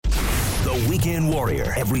The Weekend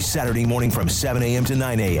Warrior, every Saturday morning from 7 a.m. to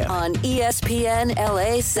 9 a.m. on ESPN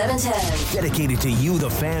LA 710. Dedicated to you, the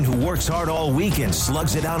fan who works hard all week and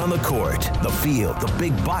slugs it out on the court, the field, the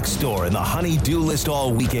big box store, and the honey-do list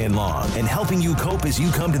all weekend long. And helping you cope as you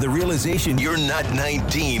come to the realization you're not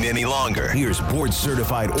 19 any longer. Here's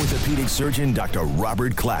board-certified orthopedic surgeon Dr.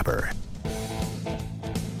 Robert Clapper.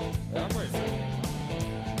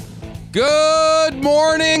 Good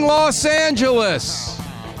morning, Los Angeles,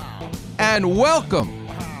 and welcome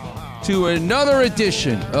to another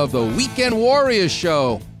edition of the Weekend Warriors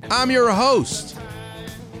Show. I'm your host,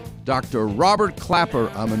 Dr. Robert Clapper.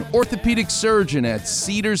 I'm an orthopedic surgeon at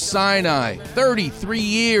Cedars-Sinai, 33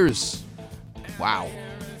 years. Wow.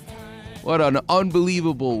 What an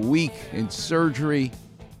unbelievable week in surgery.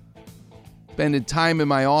 Spending time in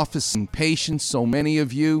my office seeing patients, so many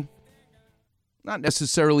of you. Not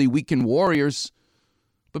necessarily weekend warriors,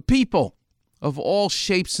 but people of all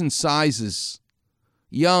shapes and sizes,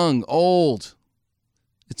 young, old.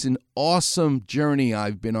 It's an awesome journey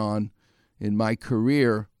I've been on in my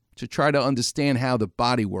career to try to understand how the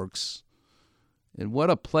body works. And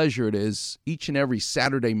what a pleasure it is each and every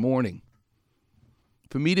Saturday morning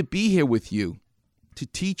for me to be here with you, to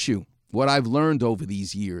teach you what I've learned over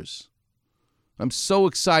these years. I'm so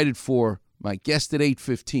excited for my guest at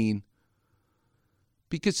 8:15,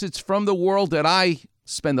 because it's from the world that I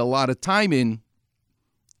spend a lot of time in,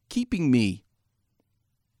 keeping me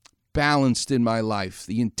balanced in my life.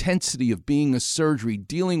 The intensity of being a surgery,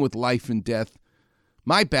 dealing with life and death.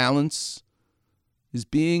 My balance is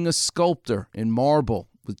being a sculptor in marble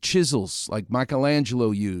with chisels like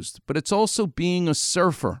Michelangelo used, but it's also being a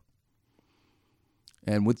surfer.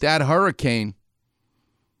 And with that hurricane,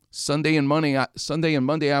 Sunday and Monday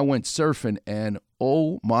I went surfing, and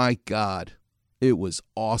oh my God, it was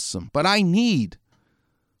awesome. But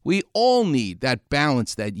we all need that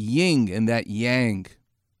balance, that yin and that yang.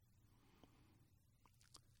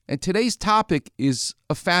 And today's topic is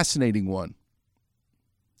a fascinating one.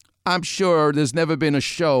 I'm sure there's never been a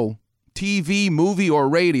show, TV, movie, or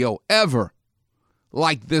radio ever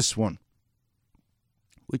like this one,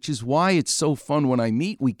 which is why it's so fun when I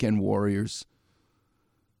meet weekend warriors.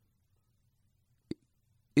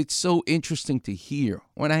 It's so interesting to hear.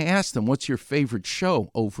 When I ask them, what's your favorite show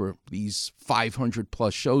over these 500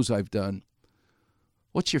 plus shows I've done?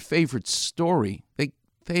 What's your favorite story?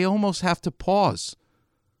 They almost have to pause.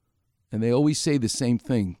 And they always say the same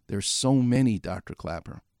thing. There's so many, Dr.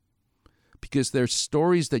 Clapper. Because there's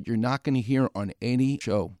stories that you're not going to hear on any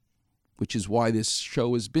show, which is why this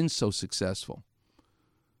show has been so successful.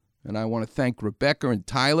 And I want to thank Rebecca and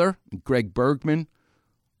Tyler and Greg Bergman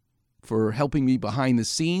for helping me behind the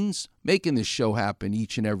scenes, making this show happen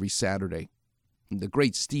each and every Saturday. And the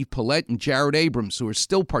great Steve Paulette and Jared Abrams, who are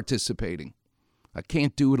still participating. I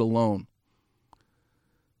can't do it alone.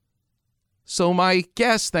 So my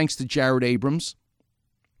guest, thanks to Jared Abrams,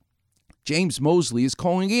 James Mosley, is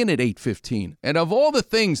calling in at 8:15. And of all the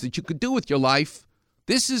things that you could do with your life,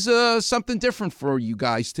 this is something different for you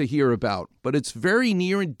guys to hear about. But it's very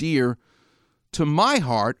near and dear to my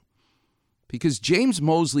heart, because James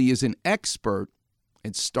Mosley is an expert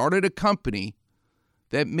and started a company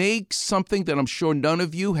that makes something that I'm sure none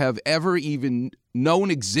of you have ever even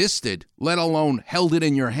known existed, let alone held it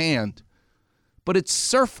in your hand. But it's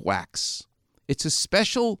surf wax. It's a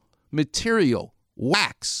special material,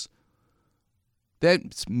 wax,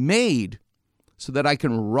 that's made so that I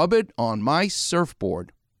can rub it on my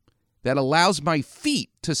surfboard, that allows my feet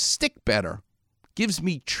to stick better, gives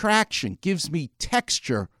me traction, gives me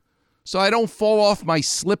texture, so I don't fall off my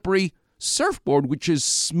slippery surfboard, which is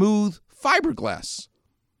smooth fiberglass.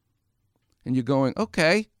 And you're going,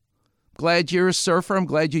 okay, glad you're a surfer. I'm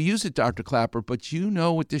glad you use it, Dr. Clapper, but you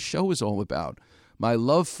know what this show is all about. My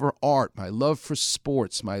love for art, my love for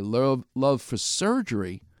sports, my love for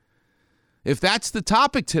surgery. If that's the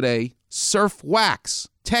topic today, surf wax,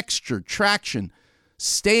 texture, traction,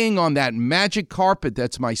 staying on that magic carpet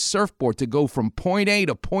that's my surfboard to go from point A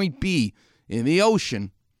to point B in the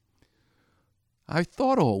ocean, I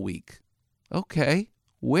thought all week, okay,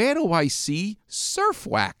 where do I see surf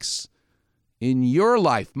wax in your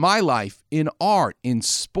life, my life, in art, in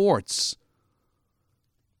sports?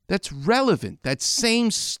 That's relevant, that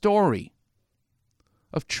same story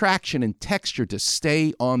of traction and texture to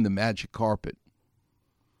stay on the magic carpet.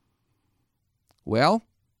 Well,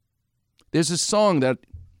 there's a song that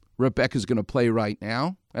Rebecca's going to play right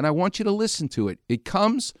now, and I want you to listen to it. It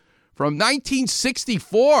comes from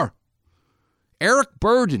 1964. Eric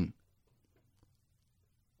Burdon,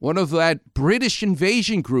 one of that British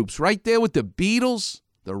invasion groups, right there with the Beatles,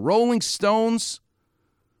 the Rolling Stones,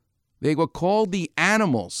 They were called the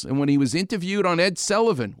Animals. And when he was interviewed on Ed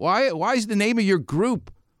Sullivan, why is the name of your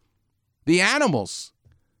group the Animals?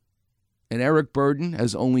 And Eric Burdon,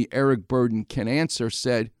 as only Eric Burdon can answer,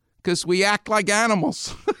 said, because we act like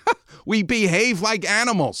animals. We behave like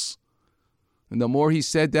animals. And the more he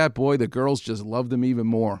said that, boy, the girls just loved him even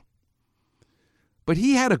more. But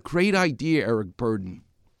he had a great idea, Eric Burdon.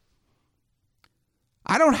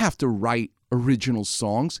 I don't have to write original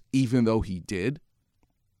songs, even though he did.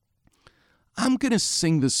 I'm going to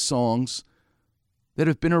sing the songs that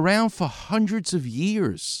have been around for hundreds of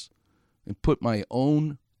years and put my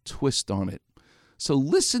own twist on it. So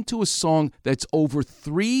listen to a song that's over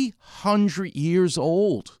 300 years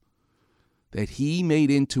old that he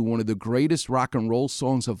made into one of the greatest rock and roll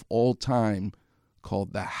songs of all time,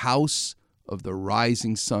 called The House of the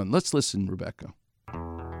Rising Sun. Let's listen, Rebecca.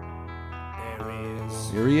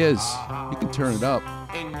 Here he is. You can turn it up.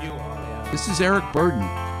 This is Eric Burdon.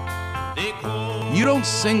 You don't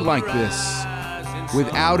sing like this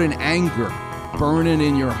without an anger burning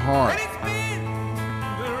in your heart.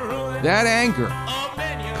 That anger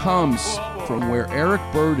comes from where Eric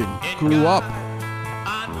Burdon grew up,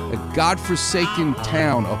 a godforsaken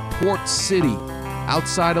town, a port city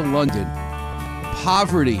outside of London.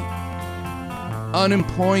 Poverty,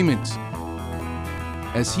 unemployment,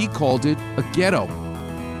 as he called it, a ghetto.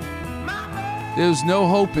 There's no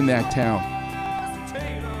hope in that town.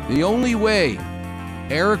 The only way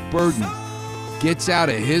Eric Burdon gets out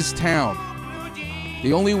of his town,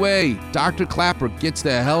 the only way Dr. Clapper gets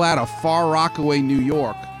the hell out of Far Rockaway, New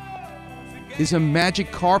York, is a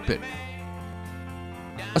magic carpet.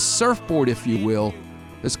 A surfboard, if you will,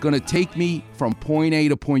 that's going to take me from point A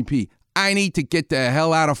to point B. I need to get the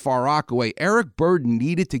hell out of Far Rockaway. Eric Burdon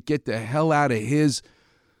needed to get the hell out of his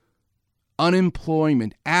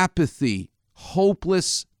unemployment, apathy,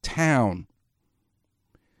 hopeless town.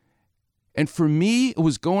 And for me, it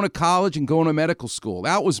was going to college and going to medical school.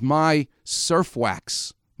 That was my surf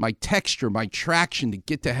wax, my texture, my traction to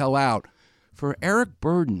get the hell out. For Eric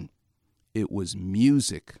Burdon, it was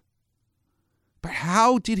music. But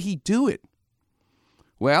how did he do it?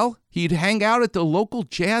 Well, he'd hang out at the local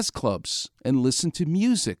jazz clubs and listen to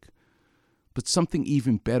music. But something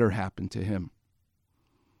even better happened to him.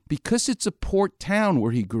 Because it's a port town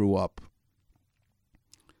where he grew up.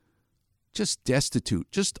 Just destitute,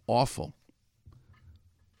 just awful.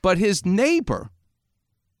 But his neighbor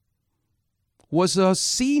was a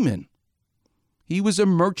seaman. He was a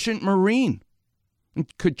merchant marine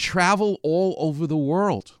and could travel all over the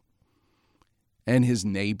world. And his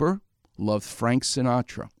neighbor loved Frank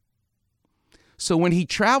Sinatra. So when he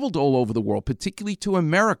traveled all over the world, particularly to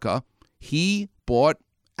America, he bought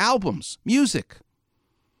albums, music,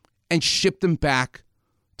 and shipped them back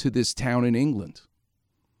to this town in England.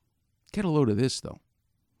 Get a load of this, though.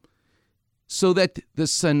 So that the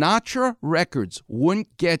Sinatra records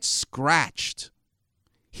wouldn't get scratched,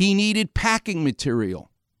 he needed packing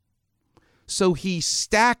material. So he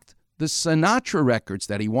stacked the Sinatra records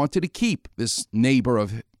that he wanted to keep, this neighbor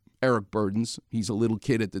of Eric Burdon's, he's a little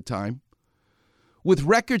kid at the time, with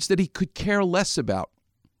records that he could care less about.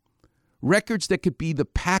 Records that could be the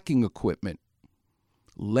packing equipment.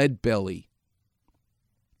 Leadbelly,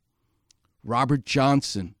 Robert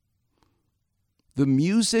Johnson, the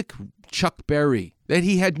music, Chuck Berry, that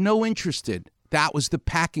he had no interest in. That was the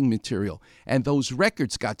packing material. And those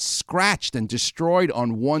records got scratched and destroyed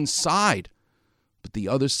on one side, but the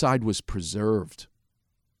other side was preserved.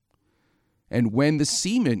 And when the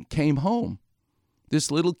seaman came home,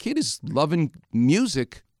 this little kid is loving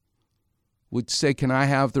music, would say, "Can I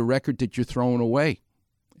have the record that you're throwing away?"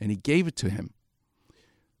 And he gave it to him.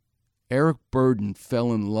 Eric Burdon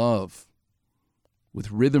fell in love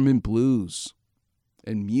with rhythm and blues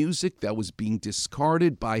and music that was being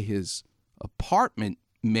discarded by his apartment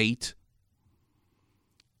mate.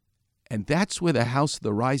 And that's where the House of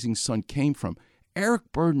the Rising Sun came from.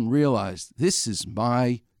 Eric Burdon realized, this is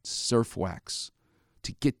my surf wax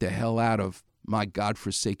to get the hell out of my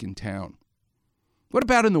godforsaken town. What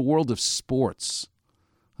about in the world of sports?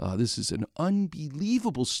 This is an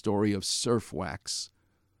unbelievable story of surf wax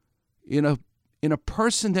in a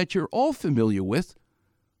person that you're all familiar with,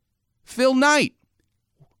 Phil Knight.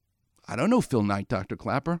 I don't know Phil Knight, Dr.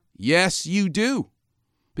 Clapper. Yes, you do.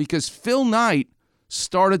 Because Phil Knight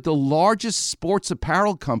started the largest sports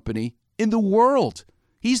apparel company in the world.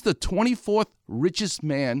 He's the 24th richest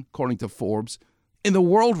man, according to Forbes, in the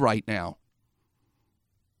world right now.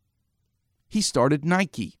 He started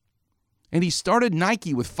Nike. And he started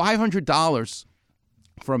Nike with $500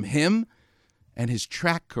 from him and his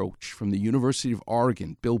track coach from the University of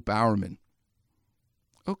Oregon, Bill Bowerman.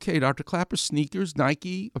 Okay, Dr. Clapper, sneakers,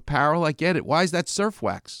 Nike, apparel, I get it. Why is that Surf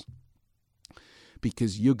Wax?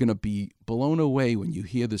 Because you're going to be blown away when you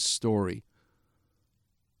hear the story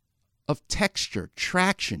of texture,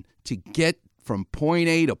 traction to get from point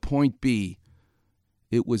A to point B.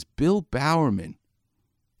 It was Bill Bowerman,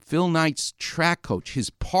 Phil Knight's track coach, his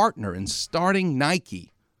partner in starting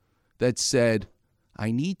Nike, that said,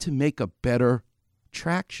 I need to make a better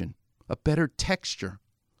traction, a better texture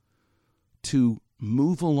to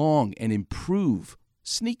move along and improve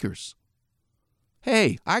sneakers.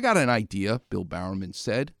 Hey, I got an idea, Bill Bowerman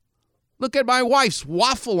said. Look at my wife's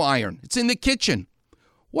waffle iron. It's in the kitchen.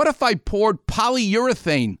 What if I poured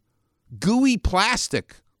polyurethane, gooey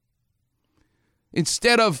plastic,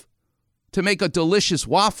 instead of, to make a delicious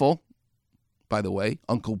waffle? By the way,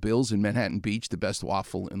 Uncle Bill's in Manhattan Beach, the best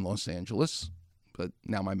waffle in Los Angeles. But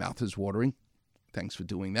now my mouth is watering. Thanks for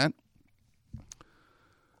doing that.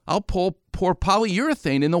 I'll pour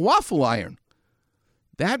polyurethane in the waffle iron.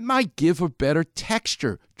 That might give a better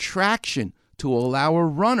texture, traction, to allow a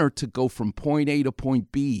runner to go from point A to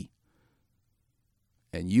point B.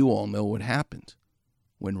 And you all know what happened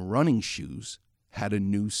when running shoes had a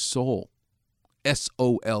new sole,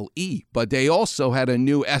 S-O-L-E, but they also had a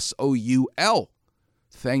new S-O-U-L,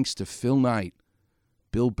 thanks to Phil Knight,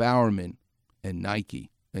 Bill Bowerman, and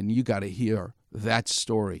Nike. And you got to hear that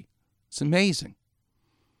story. It's amazing.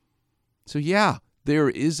 So yeah, there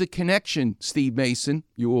is a connection, Steve Mason,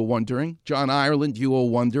 you were wondering. John Ireland, you were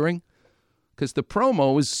wondering. Because the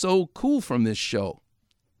promo is so cool from this show.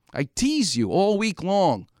 I tease you all week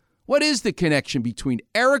long. What is the connection between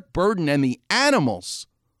Eric Burdon and the Animals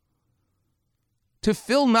to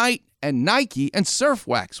Phil Knight and Nike and Surf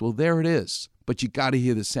Wax? Well, there it is. But you got to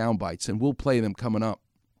hear the sound bites, and we'll play them coming up.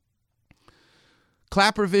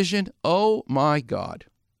 Clapper Vision, oh my God.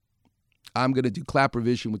 I'm going to do Clapper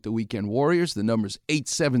Vision with the Weekend Warriors. The number's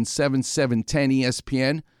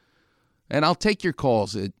 877-710-ESPN. And I'll take your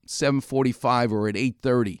calls at 7:45 or at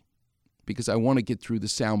 8:30 because I want to get through the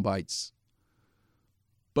sound bites.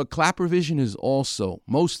 But Clapper Vision is also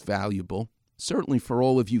most valuable, certainly for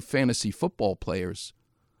all of you fantasy football players,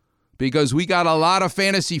 because we got a lot of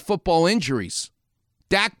fantasy football injuries.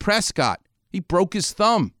 Dak Prescott, he broke his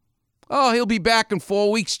thumb. Oh, he'll be back in 4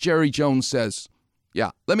 weeks, Jerry Jones says.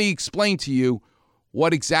 Yeah, let me explain to you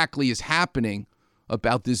what exactly is happening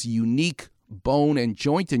about this unique bone and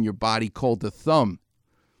joint in your body called the thumb.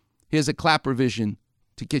 Here's a Clapper Vision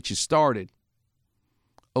to get you started.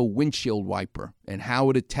 A windshield wiper and how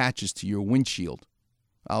it attaches to your windshield.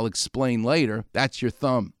 I'll explain later. That's your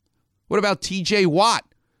thumb. What about TJ Watt?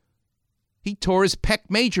 He tore his pec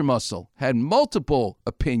major muscle, had multiple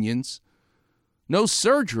opinions, no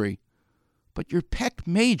surgery, but your pec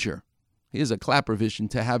major. Here's a Clapper Vision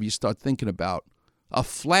to have you start thinking about. A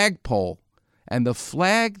flagpole. And the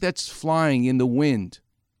flag that's flying in the wind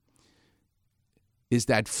is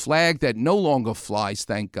that flag that no longer flies,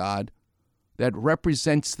 thank God, that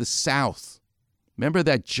represents the South. Remember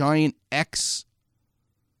that giant X?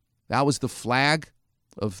 That was the flag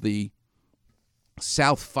of the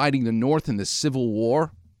South fighting the North in the Civil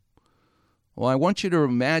War. Well, I want you to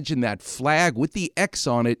imagine that flag with the X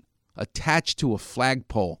on it attached to a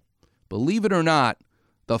flagpole. Believe it or not,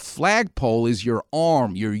 the flagpole is your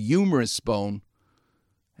arm, your humerus bone,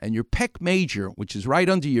 and your pec major, which is right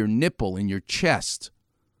under your nipple in your chest.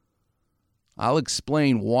 I'll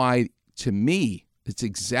explain why, to me, it's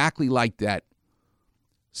exactly like that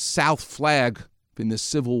South flag in the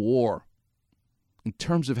Civil War. In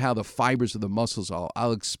terms of how the fibers of the muscles are,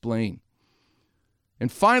 I'll explain.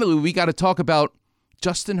 And finally, we got to talk about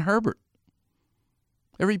Justin Herbert.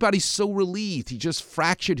 Everybody's so relieved he just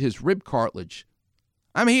fractured his rib cartilage.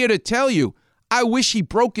 I'm here to tell you, I wish he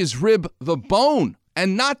broke his rib, the bone,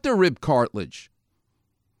 and not the rib cartilage.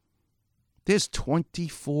 There's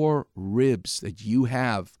 24 ribs that you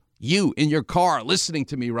have. You in your car listening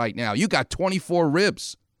to me right now, you got 24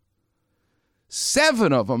 ribs.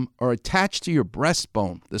 7 of them are attached to your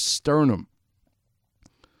breastbone, the sternum.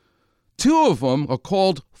 2 of them are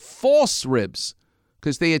called false ribs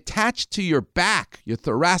because they attach to your back, your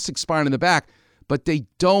thoracic spine in the back, but they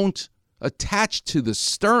don't attach to the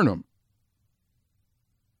sternum.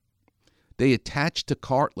 They attach to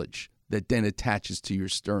cartilage that then attaches to your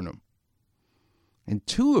sternum. And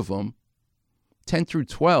 2 of them, 10 through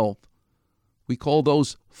 12, we call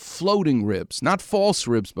those floating ribs. Not false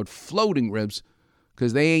ribs, but floating ribs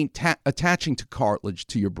because they ain't attaching to cartilage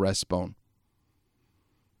to your breastbone.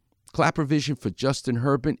 Clapper Vision for Justin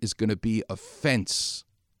Herbert is going to be a fence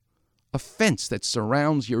that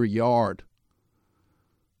surrounds your yard.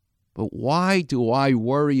 But why do I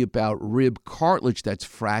worry about rib cartilage that's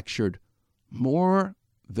fractured more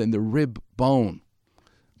than the rib bone.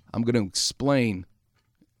 I'm going to explain,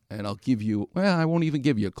 and I'll give you, well, I won't even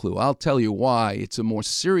give you a clue. I'll tell you why. It's a more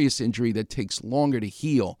serious injury that takes longer to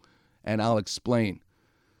heal, and I'll explain.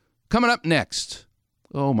 Coming up next,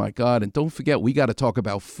 oh my God, and don't forget, we got to talk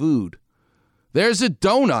about food. There's a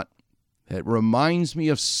donut that reminds me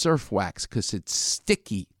of surf wax because it's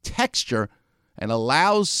sticky texture and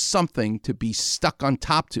allows something to be stuck on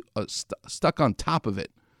top of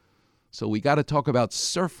it. So we got to talk about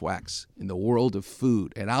surf wax in the world of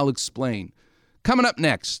food, and I'll explain. Coming up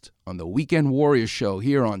next on the Weekend Warrior Show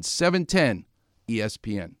here on 710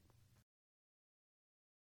 ESPN.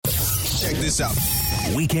 Check this out.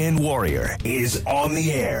 Weekend Warrior is on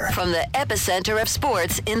the air. From the epicenter of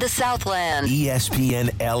sports in the Southland.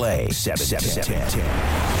 ESPN LA 710.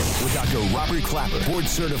 With Dr. Robert Clapper,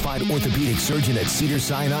 board-certified orthopedic surgeon at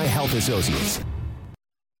Cedars-Sinai Health Associates.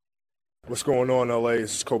 What's going on, LA?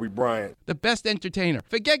 This is Kobe Bryant. The best entertainer.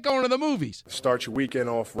 Forget going to the movies. Start your weekend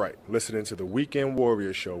off right. Listening to the Weekend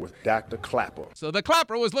Warrior Show with Dr. Clapper. So the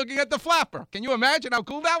Clapper was looking at the flapper. Can you imagine how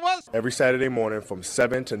cool that was? Every Saturday morning from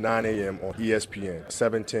 7 to 9 a.m. on ESPN,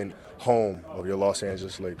 710, home of your Los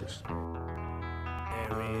Angeles Lakers.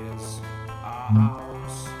 There is a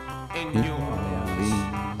house in New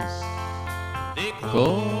Orleans. They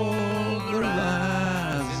call the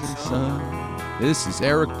rising sun. This is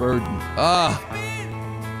Eric Burden.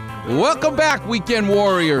 Welcome back, Weekend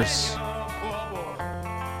Warriors.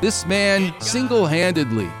 This man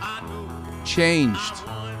single-handedly changed.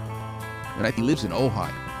 And he lives in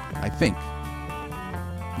Ojai, I think.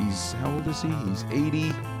 How old is he? He's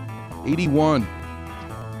 81.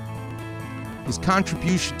 His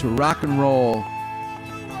contribution to rock and roll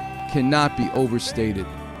cannot be overstated.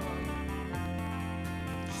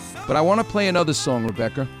 But I want to play another song,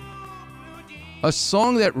 Rebecca. A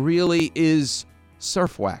song that really is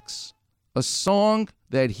surf wax. A song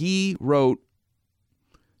that he wrote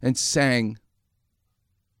and sang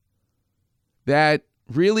that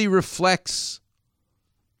really reflects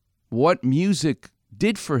what music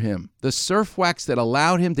did for him. The surf wax that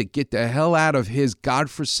allowed him to get the hell out of his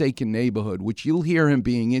godforsaken neighborhood, which you'll hear him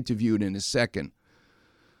being interviewed in a second.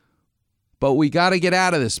 But we got to get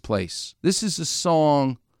out of this place. This is a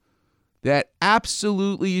song that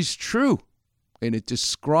absolutely is true. And it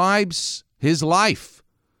describes his life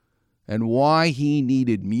and why he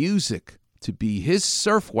needed music to be his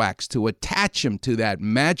surf wax, to attach him to that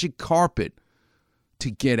magic carpet to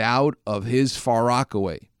get out of his Far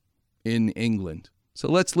Rockaway in England. So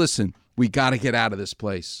let's listen. We got to get out of this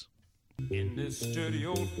place. In this dirty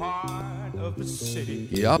old part of the city.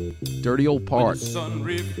 Yep, dirty old part. The sun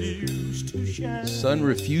refused to shine. Sun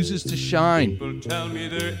refuses to shine. People tell me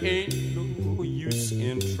there ain't no use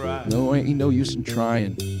in trying. No, ain't no use in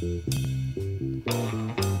trying.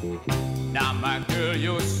 Now, my girl,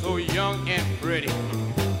 you're so young and pretty.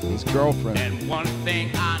 His girlfriend. And one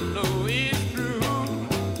thing I know is true.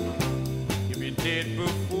 You'll be dead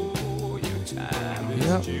before your time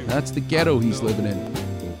is due. That's the ghetto he's living in.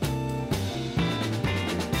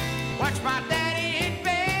 Watch my daddy in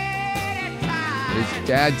bed at time. His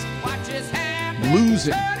dad's Watch his hand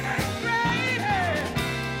losing.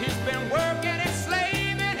 He's been working and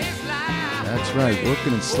slaving his life. That's right,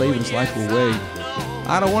 working and slaving his life away.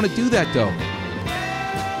 I don't want to do that, though.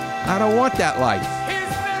 I don't want that life.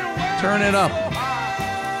 Turn it up.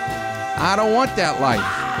 I don't want that life.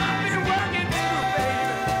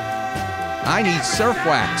 I need surf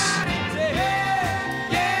wax.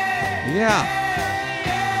 Yeah.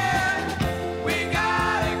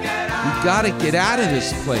 We gotta get out of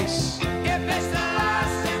this place.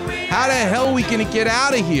 How the hell are we gonna get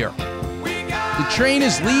out of here? The train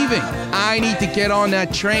is leaving. I need to get on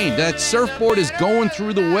that train. That surfboard is going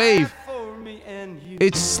through the wave.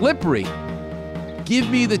 It's slippery. Give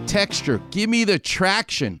me the texture. Give me the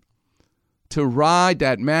traction to ride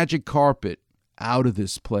that magic carpet out of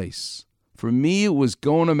this place. For me, it was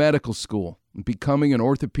going to medical school and becoming an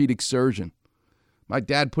orthopedic surgeon. My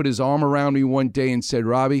dad put his arm around me one day and said,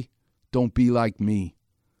 "Robbie, don't be like me.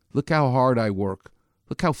 Look how hard I work.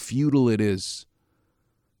 Look how futile it is.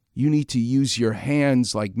 You need to use your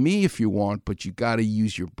hands like me if you want, but you got to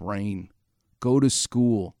use your brain. Go to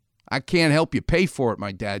school. I can't help you pay for it,"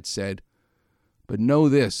 my dad said. "But know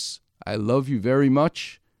this, I love you very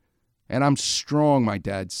much, and I'm strong," my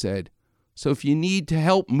dad said. "So if you need to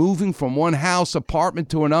help moving from one apartment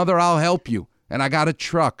to another, I'll help you. And I got a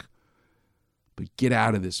truck. But get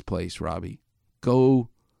out of this place, Robbie. Go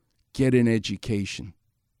get an education."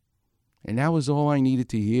 And that was all I needed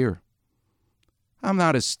to hear. I'm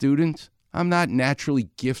not a student. I'm not naturally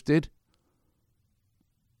gifted.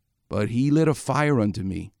 But he lit a fire under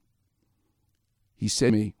me. He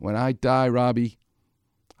said to me, when I die, Robbie,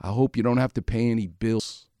 I hope you don't have to pay any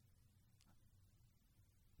bills.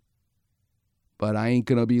 But I ain't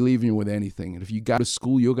going to be leaving you with anything. And if you got to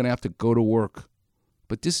school, you're going to have to go to work.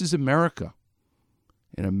 But this is America.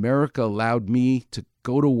 And America allowed me to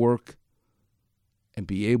go to work and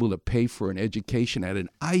be able to pay for an education at an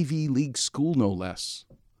Ivy League school, no less.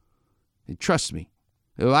 And trust me,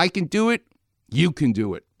 if I can do it, you can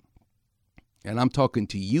do it. And I'm talking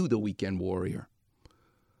to you, the weekend warrior.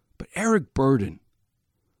 But Eric Burdon,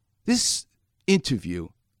 this interview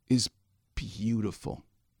is beautiful.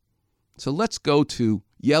 So let's go to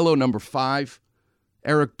yellow number 5,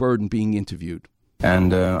 Eric Burdon being interviewed.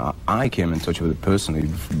 And I came in touch with it personally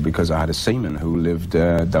because I had a seaman who lived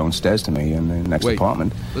downstairs to me in the next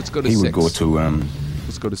apartment. Let's go to 6. He would go to...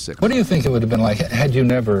 Let's go to 6. What do you think it would have been like had you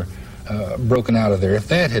never broken out of there, if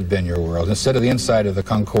that had been your world, instead of the inside of the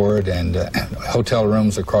Concorde and hotel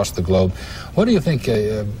rooms across the globe? What do you think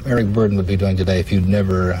Eric Burdon would be doing today if you'd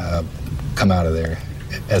never come out of there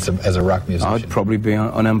as a rock musician? I'd probably be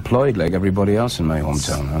unemployed like everybody else in my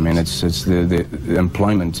hometown. I mean, it's the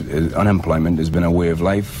unemployment has been a way of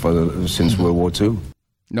life since World War II.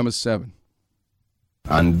 Number 7.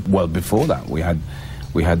 And well, before that, we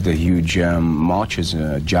had the huge marches,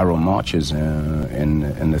 Jarrow marches in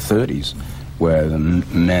the 30s, where the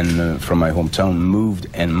men from my hometown moved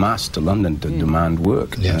en masse to London to demand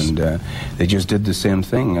work. Yes. And they just did the same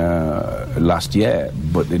thing last year,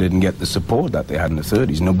 but they didn't get the support that they had in the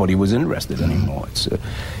 30s. Nobody was interested anymore.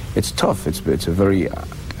 It's tough. It's a very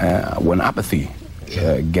when apathy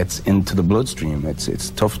gets into the bloodstream, it's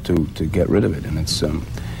tough to get rid of it, and it's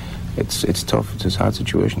tough. It's a hard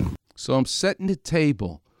situation. So I'm setting the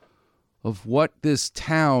table of what this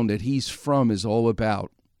town that he's from is all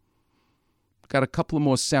about. Got a couple of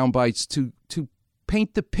more sound bites to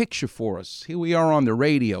paint the picture for us. Here we are on the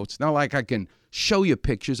radio. It's not like I can show you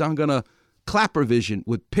pictures. I'm going to clapper vision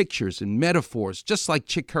with pictures and metaphors, just like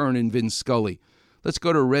Chick Hearn and Vin Scully. Let's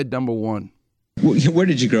go to red number 1. Where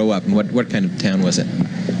did you grow up, and what kind of town was it?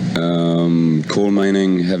 Coal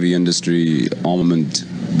mining, heavy industry, armament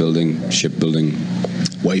building, shipbuilding,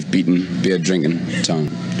 wife beating, beer drinking town.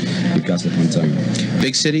 Newcastle upon Tyne.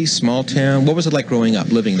 Big city, small town. What was it like growing up,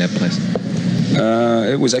 living in that place?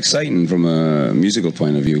 It was exciting from a musical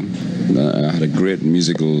point of view. I had a great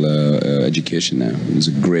musical education there. There was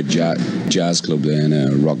a great jazz club there and a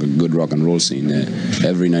good rock and roll scene there.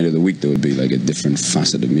 Every night of the week there would be like a different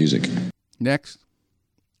facet of music. Next.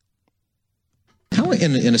 How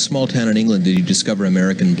in a small town in England did you discover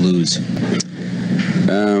American blues?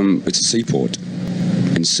 It's a seaport.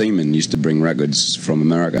 And seamen used to bring records from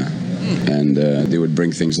America. And they would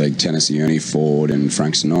bring things like Tennessee Ernie Ford and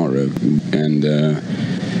Frank Sinatra. And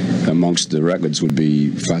amongst the records would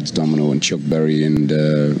be Fats Domino and Chuck Berry, and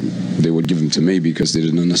they would give them to me because they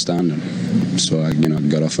didn't understand them. So I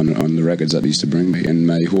got off on the records that they used to bring me. And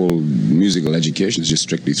my whole musical education is just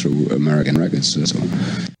strictly through American records. So.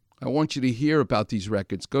 I want you to hear about these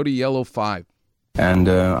records. Go to yellow 5. And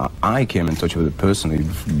I came in touch with it personally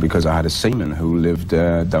because I had a seaman who lived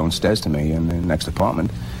downstairs to me in the next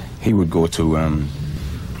apartment. He would go to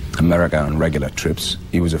America on regular trips.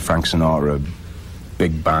 He was a Frank Sinatra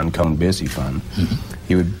big band Count Basie fan. Mm-hmm.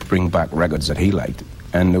 He would bring back records that he liked,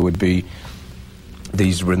 and there would be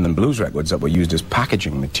these rhythm and blues records that were used as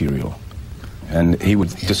packaging material, and he would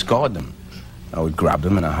discard them. I would grab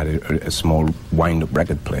them, and I had a small wind-up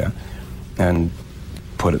record player, and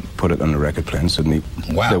put it on the record player, and suddenly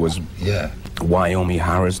there was Wyoming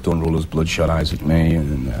Harris, Don't Roll Those Bloodshot Eyes at Me,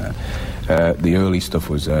 and the early stuff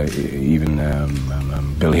was even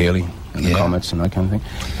Bill Haley and the Comets and that kind of thing.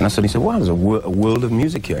 And I suddenly said, wow, there's a world of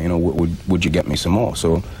music here, would you get me some more?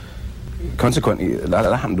 So consequently, that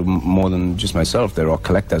happened to more than just myself. There are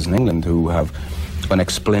collectors in England who have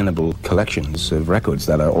unexplainable collections of records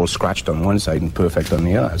that are all scratched on one side and perfect on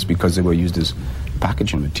the other. It's because they were used as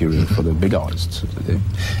packaging material for the big artists of the day.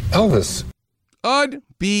 Elvis.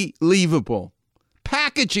 Unbelievable.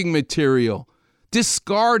 Packaging material.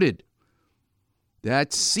 Discarded.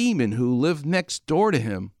 That seaman who lived next door to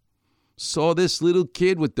him saw this little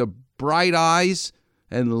kid with the bright eyes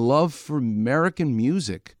and love for American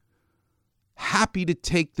music. Happy to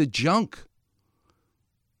take the junk.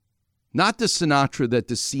 Not the Sinatra that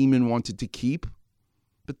the seaman wanted to keep,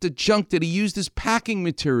 but the junk that he used as packing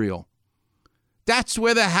material. That's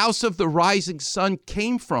where the House of the Rising Sun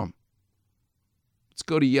came from. Let's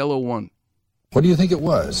go to yellow 1. What do you think it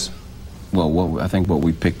was? Well, I think what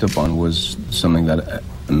we picked up on was something that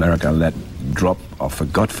America let drop or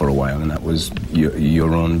forgot for a while, and that was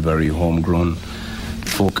your own very homegrown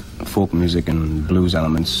folk music and blues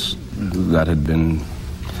elements that had been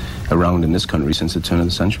around in this country since the turn of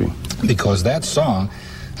the century. Because that song,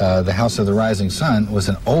 The House of the Rising Sun, was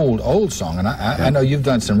an old song, and I know you've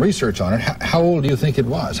done some research on it. How old do you think it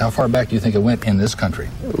was? How far back do you think it went in this country?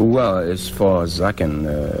 Well, as far as I can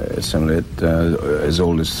assimilate, as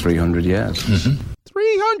old as 300 years. Mm-hmm.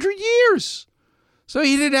 300 years! So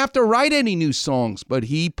he didn't have to write any new songs, but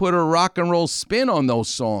he put a rock and roll spin on those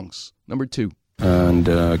songs. Number 2. And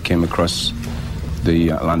came across the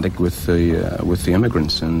Atlantic with the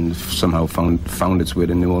immigrants and somehow found its way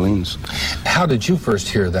to New Orleans. How did you first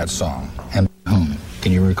hear that song, and whom?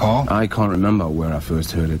 Can you recall? I can't remember where I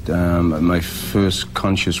first heard it. My first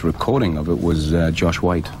conscious recording of it was Josh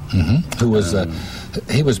White. Mm-hmm. Who was,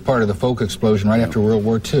 he was part of the folk explosion right after World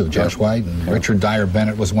War II. Josh White and Richard Dyer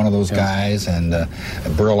Bennett was one of those guys, and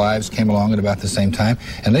Burl Ives came along at about the same time.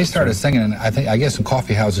 And they started singing, I guess, in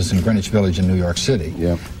coffee houses in Greenwich Village in New York City,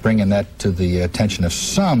 bringing that to the attention of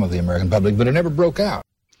some of the American public, but it never broke out.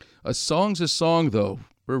 A song's a song, though.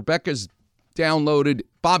 Rebecca's downloaded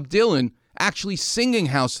Bob Dylan actually singing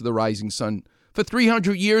House of the Rising Sun. For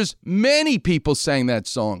 300 years, many people sang that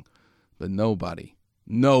song, but nobody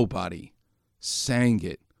sang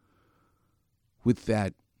it with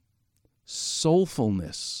that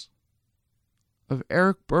soulfulness of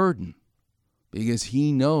Eric Burdon, because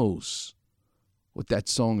he knows what that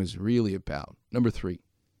song is really about. Number 3.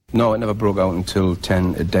 No, it never broke out until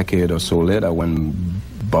a decade or so later, when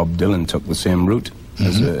Bob Dylan took the same route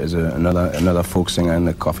as another folk singer in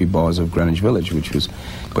the coffee bars of Greenwich Village,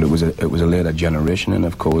 but it was a later generation, and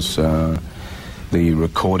of course the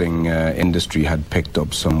recording industry had picked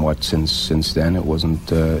up somewhat since then. It wasn't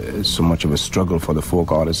so much of a struggle for the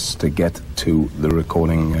folk artists to get to the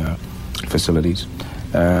recording facilities,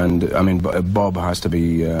 and I mean Bob has to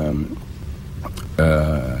be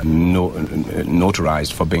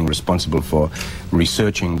notarized for being responsible for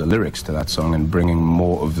researching the lyrics to that song and bringing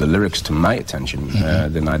more of the lyrics to my attention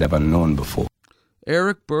than I'd ever known before.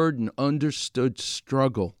 Eric Burdon understood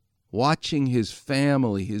struggle, watching his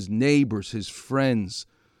family, his neighbors, his friends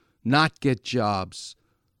not get jobs,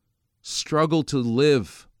 struggle to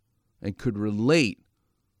live, and could relate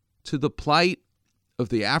to the plight of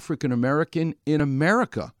the African American in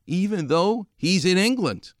America, even though he's in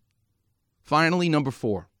England. Finally, number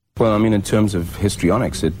 4. Well, I mean, in terms of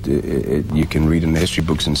histrionics, you can read in the history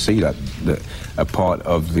books and see that a part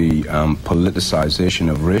of the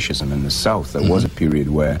politicization of racism in the South, there was a period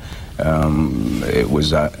where it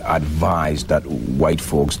was advised that white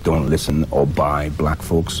folks don't listen or buy black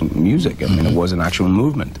folks' music. I mean, it was an actual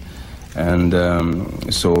movement. And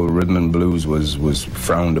so rhythm and blues was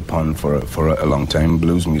frowned upon for a long time.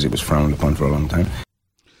 Blues music was frowned upon for a long time.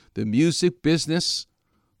 The music business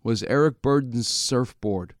was Eric Burdon's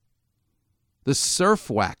surfboard. The surf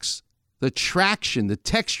wax, the traction, the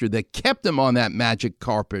texture that kept him on that magic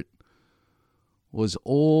carpet was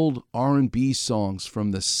old R&B songs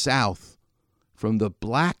from the South, from the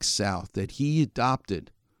Black South that he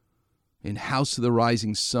adopted in House of the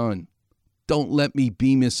Rising Sun. Don't let me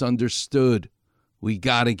be misunderstood. We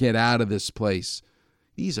got to get out of this place.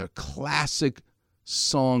 These are classic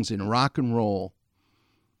songs in rock and roll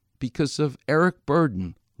because of Eric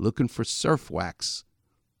Burdon looking for surf wax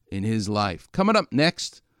in his life. Coming up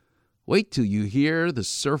next, wait till you hear the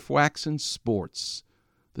surf wax in sports.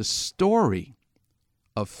 The story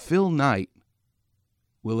of Phil Knight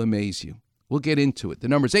will amaze you. We'll get into it. The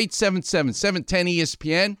number's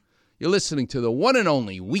 877-710-ESPN. You're listening to the one and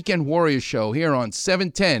only Weekend Warrior Show here on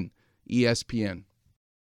 710 ESPN.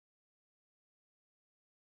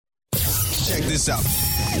 Check this out.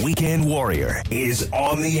 Weekend Warrior is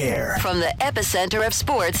on the air. From the epicenter of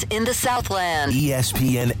sports in the Southland.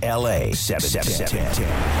 ESPN LA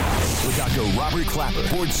 710. With Dr. Robert Clapper,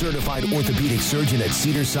 board-certified orthopedic surgeon at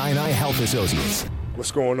Cedars-Sinai Health Associates.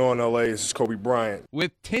 What's going on, LA? This is Kobe Bryant.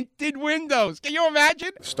 With tinted windows. Can you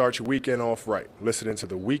imagine? Start your weekend off right. Listening to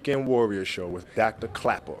the Weekend Warrior Show with Dr.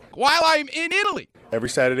 Clapper. While I'm in Italy. Every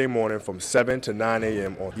Saturday morning from 7 to 9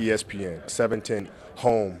 a.m. on ESPN. 710,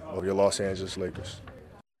 home of your Los Angeles Lakers.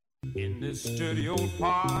 In this dirty old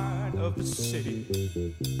part of the city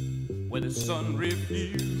where the sun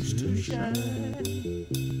refused to shine,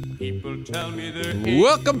 people tell me they're...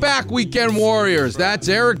 Welcome back, Weekend Warriors. That's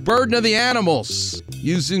Eric Burdon of the Animals,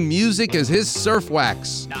 using music as his surf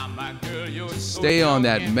wax. Stay on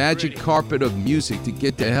that magic carpet of music to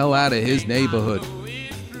get the hell out of his neighborhood.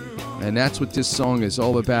 And that's what this song is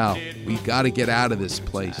all about. We got to get out of this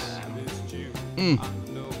place.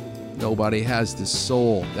 Nobody has the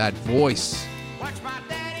soul, that voice.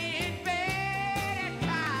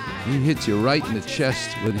 He hits you right in the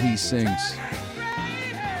chest when he sings.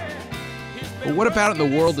 But what about in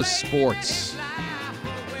the world of sports?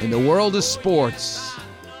 In the world of sports,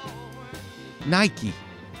 Nike,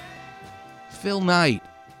 Phil Knight.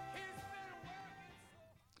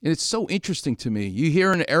 And it's so interesting to me. You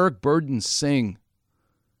hear an Eric Burden sing.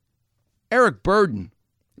 Eric Burden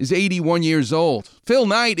is 81 years old. Phil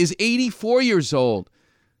Knight is 84 years old.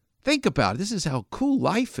 Think about it. This is how cool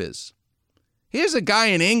life is. Here's a guy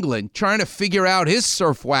in England trying to figure out his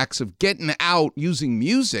surf wax of getting out using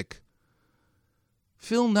music.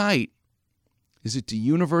 Phil Knight is at the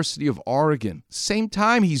University of Oregon. Same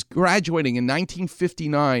time he's graduating in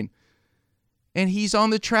 1959. And he's on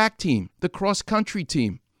the track team, the cross-country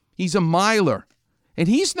team. He's a miler. And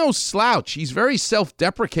he's no slouch. He's very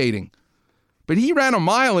self-deprecating. But he ran a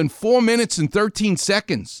mile in 4 minutes and 13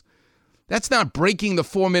 seconds. That's not breaking the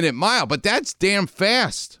 4-minute mile, but that's damn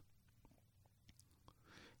fast.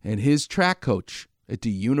 And his track coach at the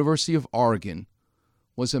University of Oregon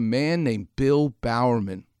was a man named Bill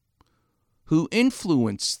Bowerman, who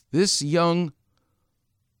influenced this young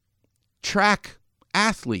track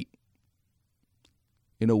athlete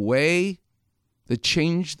in a way that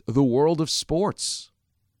changed the world of sports.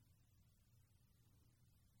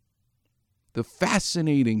 The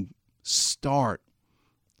fascinating start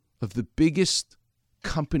of the biggest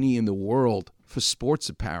company in the world for sports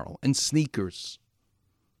apparel and sneakers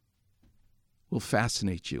will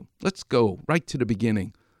fascinate you. Let's go right to the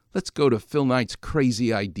beginning. Let's go to Phil Knight's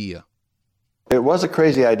crazy idea. It was a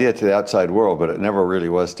crazy idea to the outside world, but it never really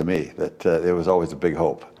was to me. That it was always a big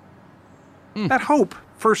hope. That hope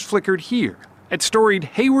first flickered here at storied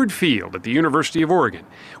Hayward Field at the University of Oregon,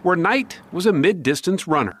 where Knight was a mid-distance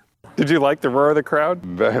runner. Did you like the roar of the crowd?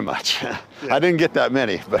 Very much. I didn't get that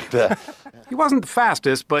many, but... He wasn't the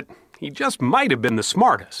fastest, but he just might have been the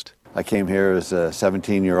smartest. I came here as a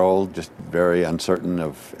 17-year-old, just very uncertain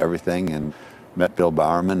of everything, and met Bill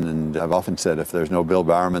Bowerman, and I've often said, if there's no Bill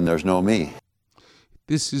Bowerman, there's no me.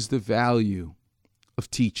 This is the value of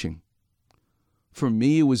teaching. For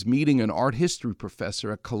me, it was meeting an art history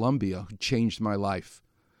professor at Columbia who changed my life.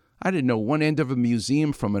 I didn't know one end of a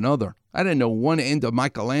museum from another. I didn't know one end of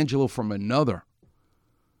Michelangelo from another.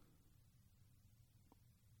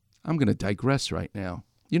 I'm going to digress right now.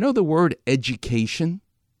 You know the word education,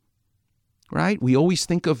 right? We always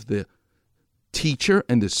think of the teacher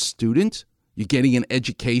and the student. You're getting an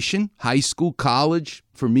education, high school, college,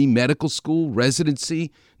 for me, medical school,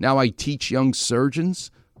 residency. Now I teach young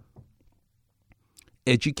surgeons.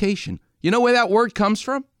 Education. You know where that word comes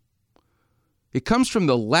from? It comes from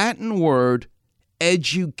the Latin word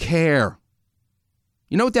educare.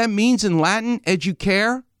 You know what that means in Latin,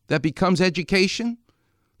 educare? That becomes education?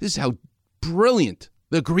 This is how brilliant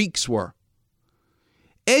the Greeks were.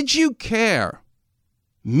 Educare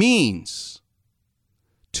means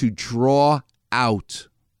to draw out.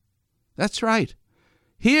 That's right.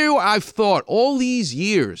 Here I've thought all these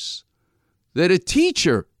years that a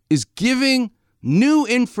teacher is giving new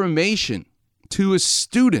information to a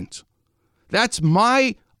student. That's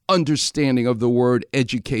my understanding of the word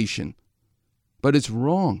education. But it's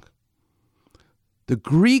wrong. The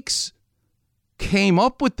Greeks came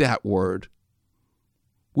up with that word,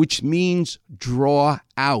 which means draw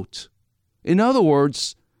out. In other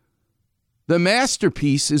words, the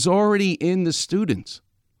masterpiece is already in the student.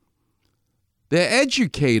 The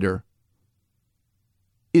educator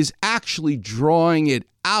is actually drawing it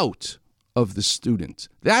out of the student.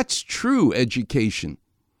 That's true education.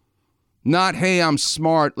 Not, hey, I'm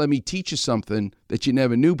smart, let me teach you something that you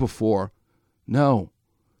never knew before. No,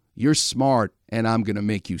 you're smart, and I'm going to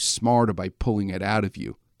make you smarter by pulling it out of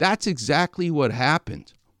you. That's exactly what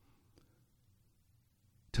happened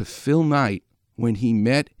to Phil Knight when he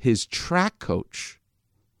met his track coach.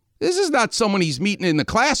 This is not someone he's meeting in the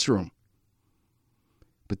classroom.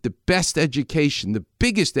 But the best education, the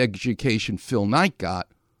biggest education Phil Knight got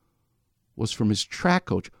was from his track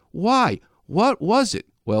coach. Why? What was it?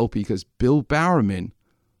 Well, because Bill Bowerman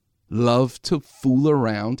loved to fool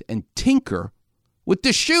around and tinker with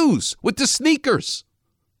the shoes, with the sneakers.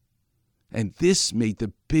 And this made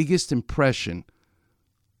the biggest impression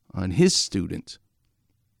on his student,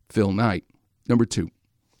 Phil Knight. Number 2.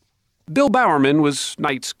 Bill Bowerman was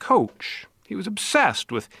Knight's coach. He was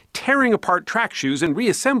obsessed with tearing apart track shoes and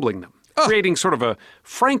reassembling them, creating sort of a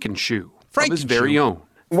Frankenshoe of his very own.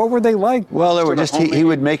 What were they like? Well, they were just, he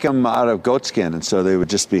would make them out of goat skin, and so they would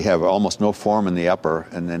just have almost no form in the upper,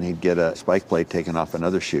 and then he'd get a spike plate taken off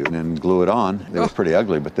another shoe and then glue it on. They were pretty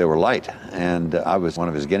ugly, but they were light, and I was one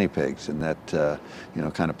of his guinea pigs, and that,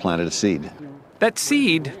 kind of planted a seed. That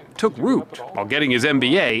seed took root while getting his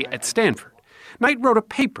MBA at Stanford. Knight wrote a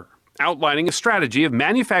paper outlining a strategy of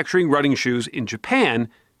manufacturing running shoes in Japan,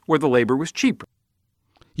 where the labor was cheaper.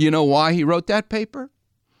 You know why he wrote that paper?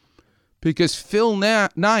 because Phil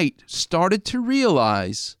Knight started to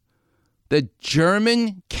realize that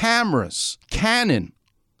German cameras, Canon,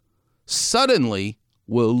 suddenly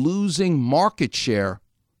were losing market share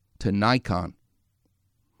to Nikon,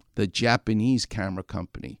 the Japanese camera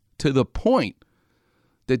company, to the point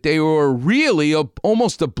that they were really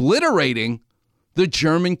almost obliterating the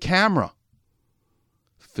German camera.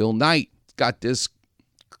 Phil Knight got this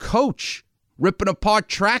coach ripping apart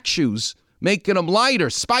track shoes, making them lighter,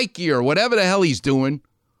 spikier, whatever the hell he's doing.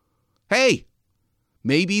 Hey,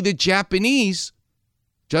 maybe the Japanese,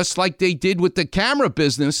 just like they did with the camera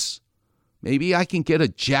business, maybe I can get a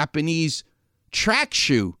Japanese track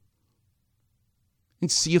shoe and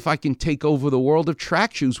see if I can take over the world of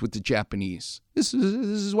track shoes with the Japanese. This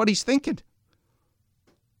is what he's thinking.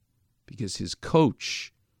 Because his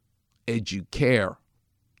coach, Educare,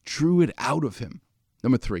 drew it out of him.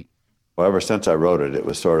 Number 3. Well, ever since I wrote it, it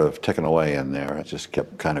was sort of ticking away in there. It just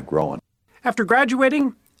kept kind of growing. After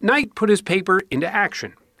graduating, Knight put his paper into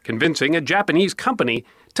action, convincing a Japanese company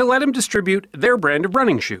to let him distribute their brand of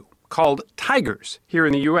running shoe, called Tigers, here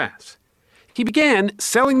in the U.S. He began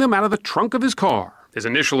selling them out of the trunk of his car. His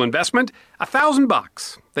initial investment,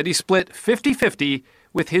 $1,000, that he split 50-50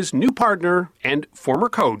 with his new partner and former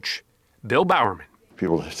coach, Bill Bowerman.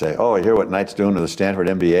 People say, oh, I hear what Knight's doing to the Stanford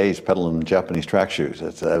MBA. He's peddling Japanese track shoes.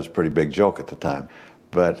 That was a pretty big joke at the time.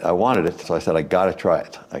 But I wanted it, so I said, I got to try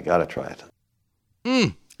it. I got to try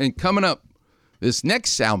it. And coming up, this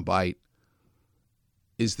next soundbite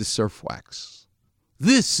is the surf wax.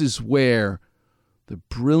 This is where the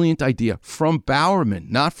brilliant idea from Bowerman,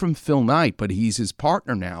 not from Phil Knight, but he's his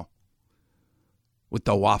partner now, with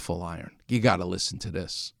the waffle iron. You got to listen to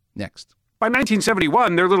this. Next. By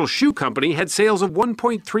 1971, their little shoe company had sales of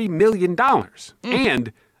 $1.3 million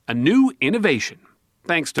and a new innovation,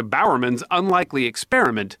 thanks to Bowerman's unlikely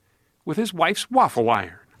experiment with his wife's waffle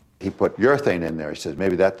iron. He put urethane in there. He says,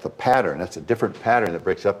 maybe that's the pattern. That's a different pattern that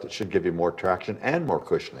breaks up that should give you more traction and more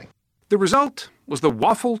cushioning. The result was the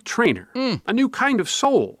Waffle Trainer, a new kind of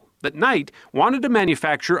sole that Knight wanted to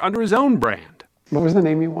manufacture under his own brand. What was the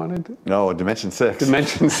name you wanted? No, Dimension 6.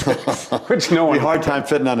 Dimension 6, which no one... It'd be a hard time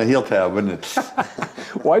fitting on a heel tab, wouldn't it?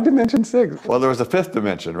 Why Dimension 6? Well, there was a 5th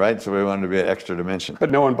dimension, right? So we wanted to be an extra dimension.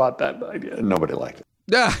 But no one bought that idea. Nobody liked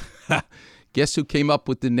it. Guess who came up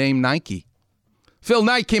with the name Nike? Phil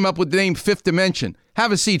Knight came up with the name 5th Dimension.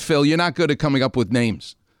 Have a seat, Phil. You're not good at coming up with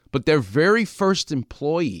names. But their very first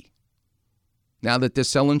employee, now that they're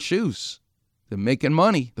selling shoes, they're making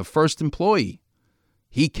money, the first employee,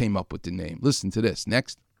 he came up with the name. Listen to this.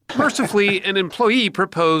 Next. Mercifully, an employee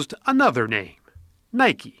proposed another name,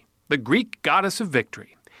 Nike, the Greek goddess of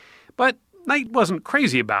victory. But Knight wasn't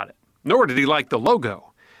crazy about it, nor did he like the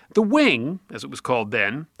logo. The wing, as it was called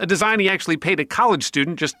then, a design he actually paid a college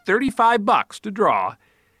student just $35 to draw,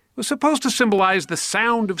 was supposed to symbolize the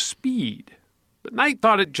sound of speed. But Knight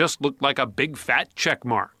thought it just looked like a big fat check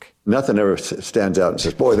mark. Nothing ever stands out and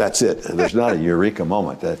says, boy, that's it. There's not a eureka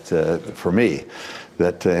moment that, for me,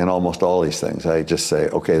 that in almost all these things, I just say,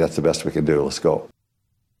 okay, that's the best we can do. Let's go.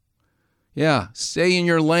 Yeah, stay in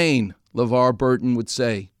your lane, LeVar Burton would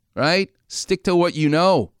say, right? Stick to what you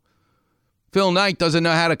know. Phil Knight doesn't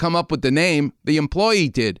know how to come up with the name. The employee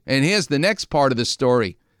did. And here's the next part of the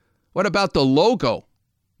story. What about the logo?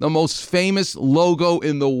 The most famous logo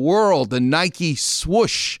in the world, the Nike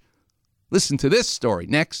swoosh. Listen to this story.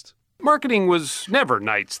 Next. Marketing was never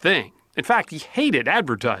Knight's thing. In fact, he hated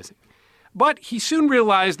advertising. But he soon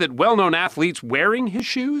realized that well-known athletes wearing his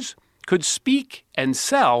shoes could speak and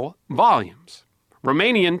sell volumes.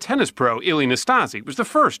 Romanian tennis pro Ilie Nastase was the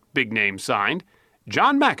first big name signed.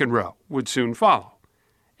 John McEnroe would soon follow.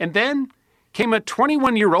 And then came a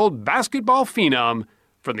 21-year-old basketball phenom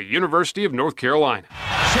from the University of North Carolina.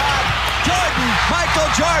 Shot, Jordan, Michael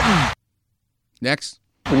Jordan. Next.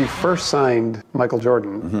 When you first signed Michael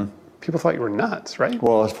Jordan, people thought you were nuts, right?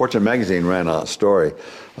 Well, Fortune magazine ran a story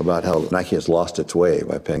about how Nike has lost its way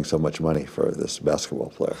by paying so much money for this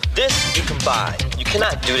basketball player. This you can buy. You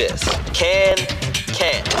cannot do this. Can.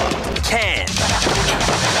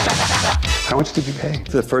 How much did you pay?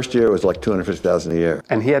 The first year was like $250,000 a year.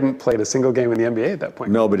 And he hadn't played a single game in the NBA at that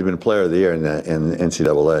point? No, but he'd been player of the year in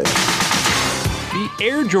NCAA. The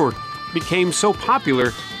Air Jordan became so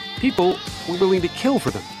popular, people were willing to kill for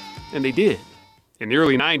them. And they did. In the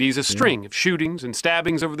early 90s, a string of shootings and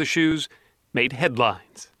stabbings over the shoes made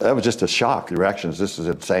headlines. That was just a shock. The reaction is, this is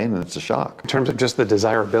insane, and it's a shock. In terms of just the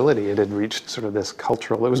desirability, it had reached sort of this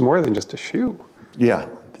cultural, it was more than just a shoe. Yeah,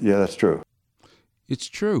 that's true. It's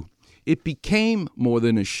true. It became more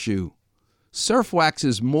than a shoe. Surf wax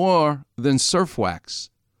is more than surf wax.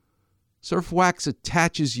 Surf wax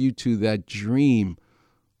attaches you to that dream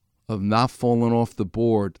of not falling off the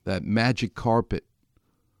board, that magic carpet.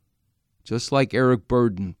 Just like Eric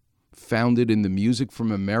Burdon, founded in the Music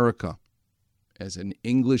from America, as an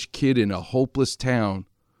English kid in a hopeless town,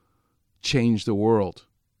 changed the world.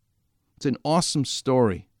 It's an awesome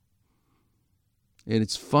story. And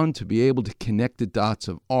it's fun to be able to connect the dots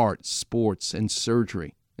of art, sports, and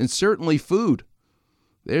surgery. And certainly food.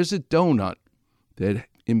 There's a donut that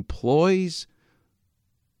employs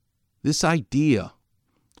this idea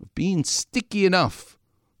of being sticky enough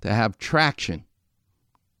to have traction.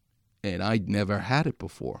 And I'd never had it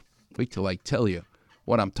before. Wait till I tell you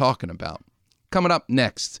what I'm talking about. Coming up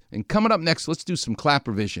next, let's do some clap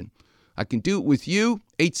revision. I can do it with you,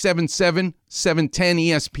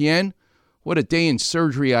 877-710-ESPN. What a day in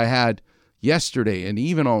surgery I had yesterday and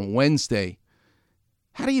even on Wednesday.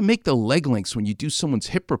 How do you make the leg lengths when you do someone's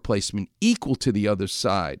hip replacement equal to the other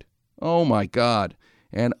side? Oh, my God.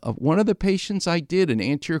 And one of the patients I did an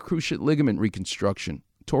anterior cruciate ligament reconstruction,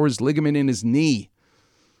 tore his ligament in his knee.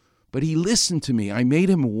 But he listened to me. I made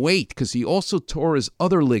him wait because he also tore his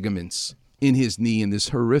other ligaments in his knee in this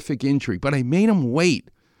horrific injury. But I made him wait.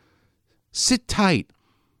 Sit tight.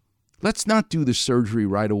 Let's not do the surgery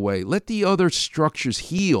right away. Let the other structures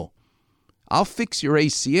heal. I'll fix your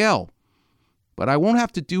ACL, but I won't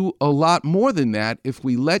have to do a lot more than that if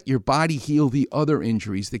we let your body heal the other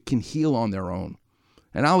injuries that can heal on their own.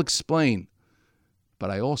 And I'll explain, but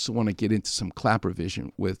I also want to get into some clap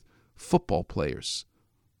revision with football players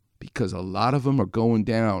because a lot of them are going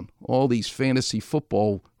down. All these fantasy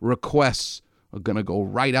football requests are going to go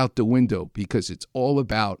right out the window because it's all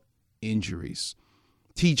about injuries.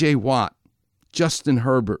 TJ Watt, Justin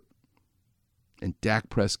Herbert, and Dak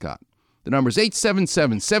Prescott. The number's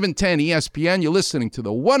 877-710-ESPN. You're listening to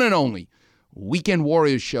the one and only Weekend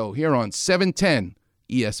Warriors show here on 710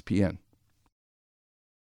 ESPN.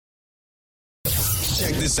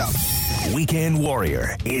 Check this out. Weekend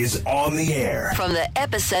Warrior is on the air. From the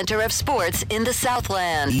epicenter of sports in the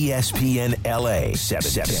Southland. ESPN LA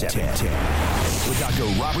 710. With Dr.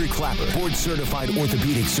 Robert Clapper, board-certified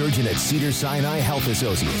orthopedic surgeon at Cedars-Sinai Health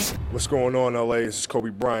Associates. What's going on, LA? This is Kobe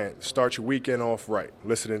Bryant. Start your weekend off right.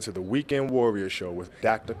 Listening to the Weekend Warrior show with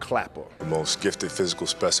Dr. Clapper. The most gifted physical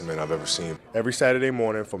specimen I've ever seen. Every Saturday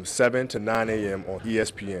morning from 7 to 9 a.m. on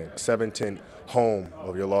ESPN, 710, home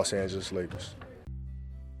of your Los Angeles Lakers.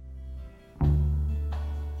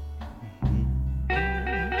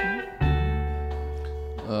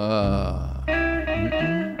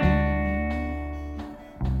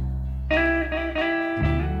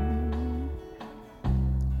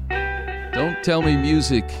 Don't tell me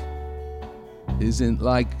music isn't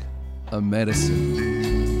like a medicine.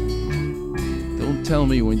 Don't tell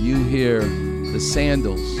me when you hear the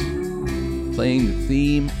Sandals playing the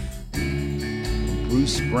theme from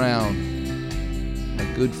Bruce Brown, my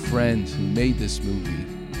good friend who made this movie,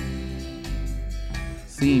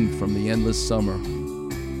 theme from The Endless Summer,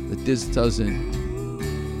 that this doesn't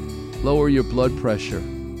lower your blood pressure,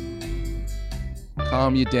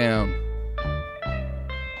 calm you down.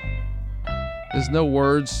 There's no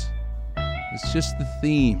words. It's just the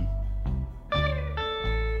theme.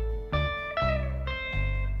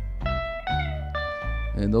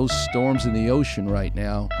 And those storms in the ocean right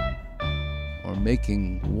now are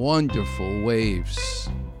making wonderful waves.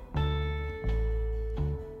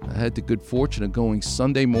 I had the good fortune of going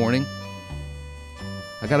Sunday morning.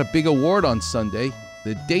 I got a big award on Sunday,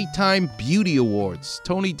 the Daytime Beauty Awards.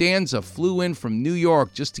 Tony Danza flew in from New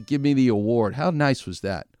York just to give me the award. How nice was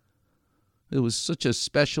that? It was such a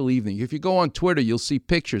special evening. If you go on Twitter, you'll see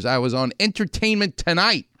pictures. I was on Entertainment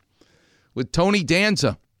Tonight with Tony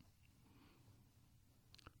Danza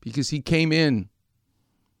because he came in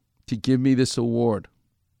to give me this award.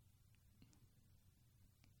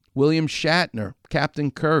 William Shatner,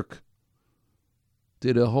 Captain Kirk,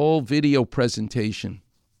 did a whole video presentation.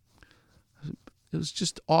 It was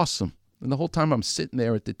just awesome. And the whole time I'm sitting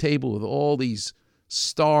there at the table with all these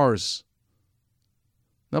stars.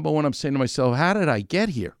 Number one, I'm saying to myself, how did I get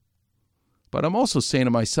here? But I'm also saying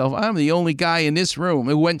to myself, I'm the only guy in this room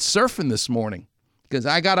who went surfing this morning because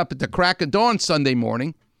I got up at the crack of dawn Sunday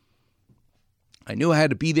morning. I knew I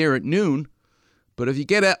had to be there at noon, but if you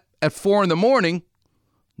get up at 4 in the morning,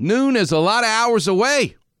 noon is a lot of hours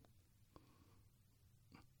away.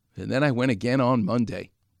 And then I went again on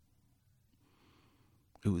Monday.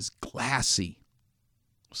 It was glassy.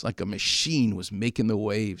 It was like a machine was making the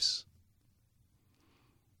waves.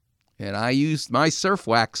 And I used my surf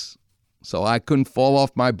wax so I couldn't fall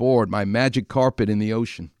off my board, my magic carpet in the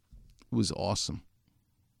ocean. It was awesome.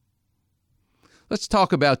 Let's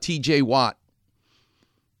talk about TJ Watt.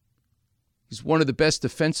 He's one of the best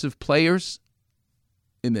defensive players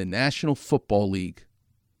in the National Football League.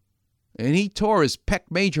 And he tore his pec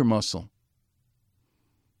major muscle.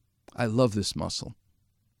 I love this muscle.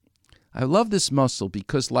 I love this muscle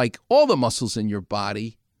because, like all the muscles in your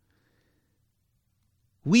body,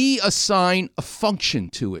 we assign a function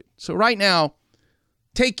to it. So right now,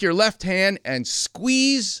 take your left hand and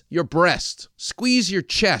squeeze your breast. Squeeze your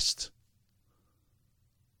chest.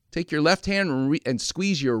 Take your left hand and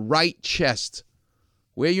squeeze your right chest.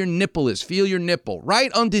 Where your nipple is. Feel your nipple.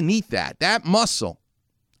 Right underneath that muscle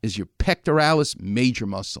is your pectoralis major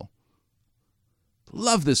muscle.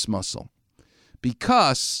 Love this muscle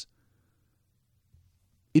because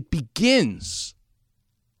it begins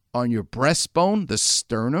on your breastbone, the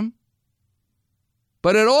sternum,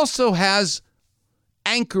 but it also has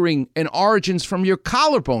anchoring and origins from your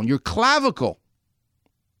collarbone, your clavicle.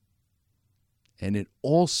 And it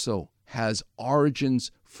also has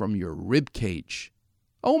origins from your rib cage.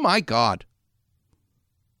 Oh my God.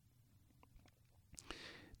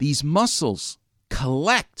 These muscles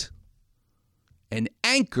collect and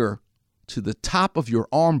anchor to the top of your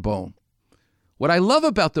arm bone. What I love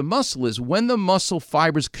about the muscle is when the muscle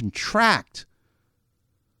fibers contract,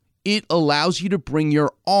 it allows you to bring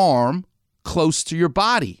your arm close to your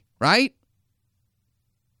body, right?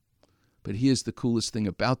 But here's the coolest thing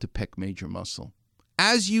about the pec major muscle.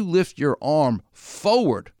 As you lift your arm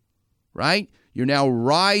forward, right? You're now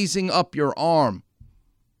rising up your arm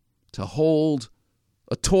to hold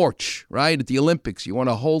a torch, right? At the Olympics, you want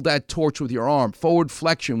to hold that torch with your arm. Forward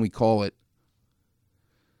flexion, we call it.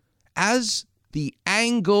 As the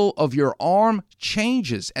angle of your arm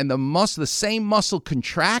changes and the same muscle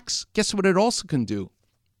contracts, guess what it also can do?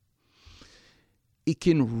 It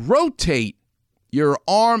can rotate your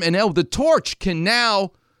arm and elbow. The torch can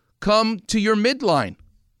now come to your midline.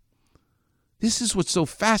 This is what's so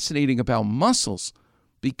fascinating about muscles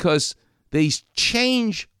because they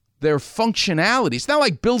change their functionality. It's not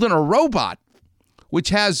like building a robot, which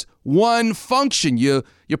has one function. You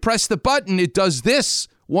press the button, it does this,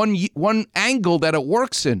 one angle that it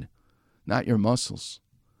works in, not your muscles.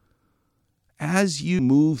 As you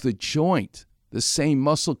move the joint, the same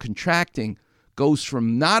muscle contracting goes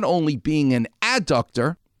from not only being an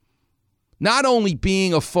adductor, not only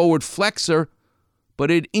being a forward flexor, but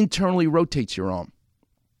it internally rotates your arm.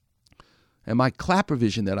 And my clapper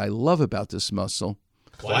vision that I love about this muscle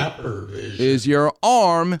is your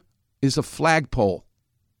arm is a flagpole.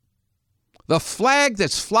 The flag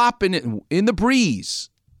that's flopping in the breeze.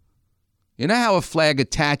 You know how a flag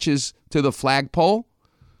attaches to the flagpole?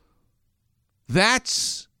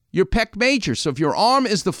 That's your pec major. So if your arm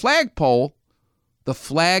is the flagpole, the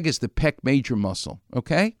flag is the pec major muscle,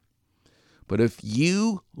 okay? But if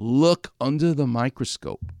you look under the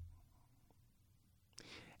microscope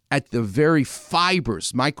at the very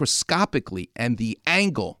fibers microscopically and the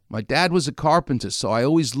angle. My dad was a carpenter, so I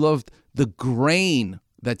always loved the grain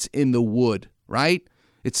that's in the wood, right?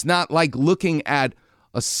 It's not like looking at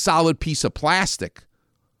a solid piece of plastic.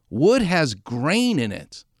 Wood has grain in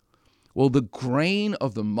it. Well, the grain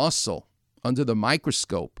of the muscle under the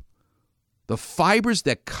microscope, the fibers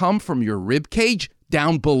that come from your rib cage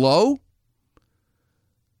down below,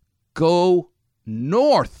 go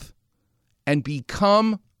north and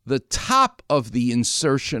become the top of the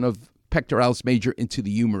insertion of pectoralis major into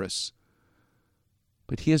the humerus.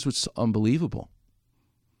 But here's what's unbelievable.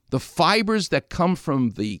 The fibers that come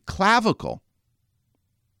from the clavicle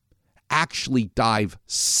actually dive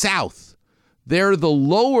south. They're the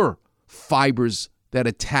lower fibers that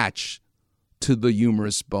attach to the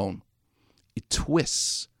humerus bone. It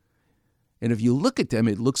twists. And if you look at them,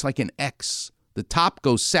 it looks like an X. The top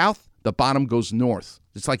goes south, the bottom goes north.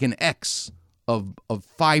 It's like an X of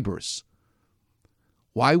fibers.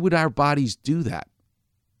 Why would our bodies do that?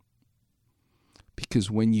 Because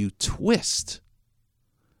when you twist,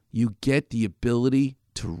 you get the ability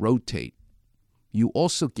to rotate. You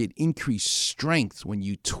also get increased strength when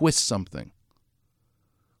you twist something.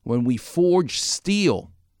 When we forge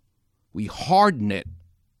steel, we harden it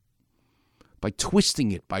by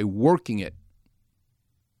twisting it, by working it.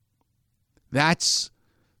 That's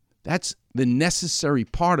the necessary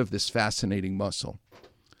part of this fascinating muscle.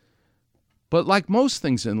 But like most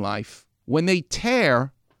things in life, when they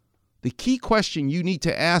tear, the key question you need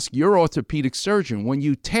to ask your orthopedic surgeon, when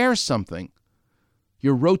you tear something,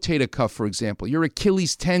 your rotator cuff, for example, your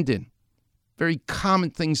Achilles tendon, very common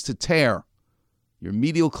things to tear, your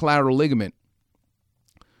medial collateral ligament,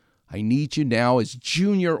 I need you now as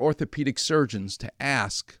junior orthopedic surgeons to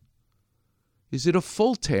ask, is it a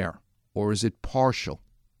full tear or is it partial?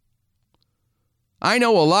 I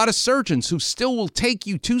know a lot of surgeons who still will take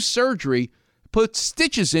you to surgery put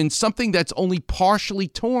stitches in something that's only partially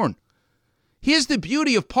torn. Here's the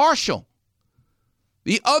beauty of partial.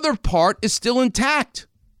 The other part is still intact.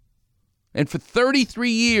 And for 33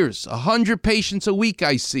 years, 100 patients a week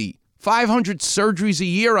I see, 500 surgeries a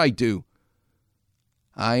year I do,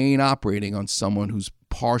 I ain't operating on someone who's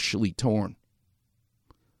partially torn.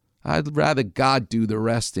 I'd rather God do the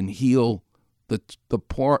rest and heal the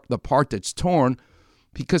part that's torn,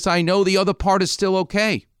 because I know the other part is still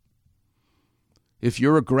okay. If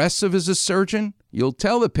you're aggressive as a surgeon, you'll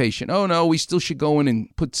tell the patient, oh no, we still should go in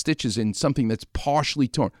and put stitches in something that's partially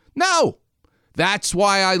torn. No! That's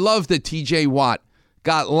why I love that TJ Watt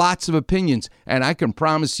got lots of opinions, and I can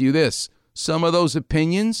promise you this, some of those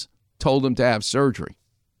opinions told him to have surgery.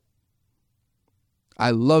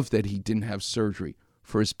 I love that he didn't have surgery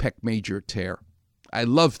for his pec major tear. I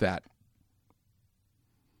love that.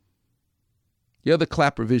 The other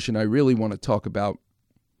clap revision I really want to talk about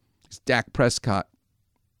is Dak Prescott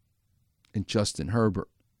and Justin Herbert.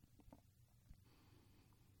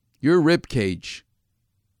 Your rib cage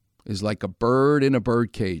is like a bird in a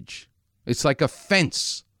bird cage. It's like a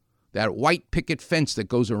fence, that white picket fence that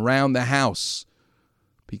goes around the house,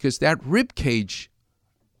 because that rib cage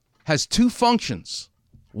has two functions.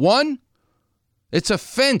 One, it's a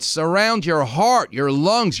fence around your heart, your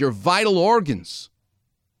lungs, your vital organs.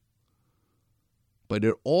 But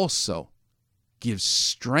it also gives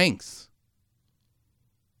strength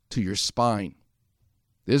to your spine.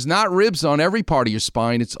 There's not ribs on every part of your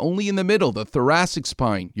spine. It's only in the middle, the thoracic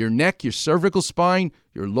spine. Your neck, your cervical spine,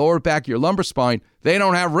 your lower back, your lumbar spine, they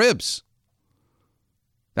don't have ribs.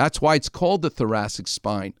 That's why it's called the thoracic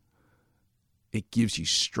spine. It gives you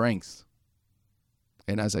strength.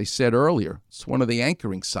 And as I said earlier, it's one of the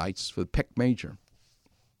anchoring sites for the pec major.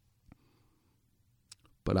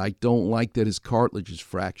 But I don't like that his cartilage is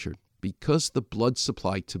fractured, because the blood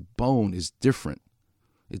supply to bone is different.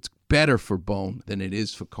 It's better for bone than it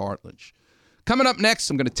is for cartilage. Coming up next,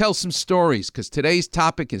 I'm going to tell some stories, because today's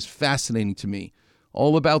topic is fascinating to me.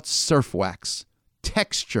 All about surf wax,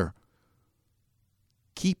 texture,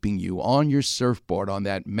 keeping you on your surfboard on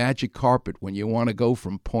that magic carpet when you want to go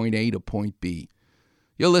from point A to point B.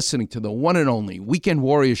 You're listening to the one and only Weekend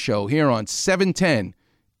Warrior Show here on 710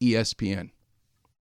 ESPN.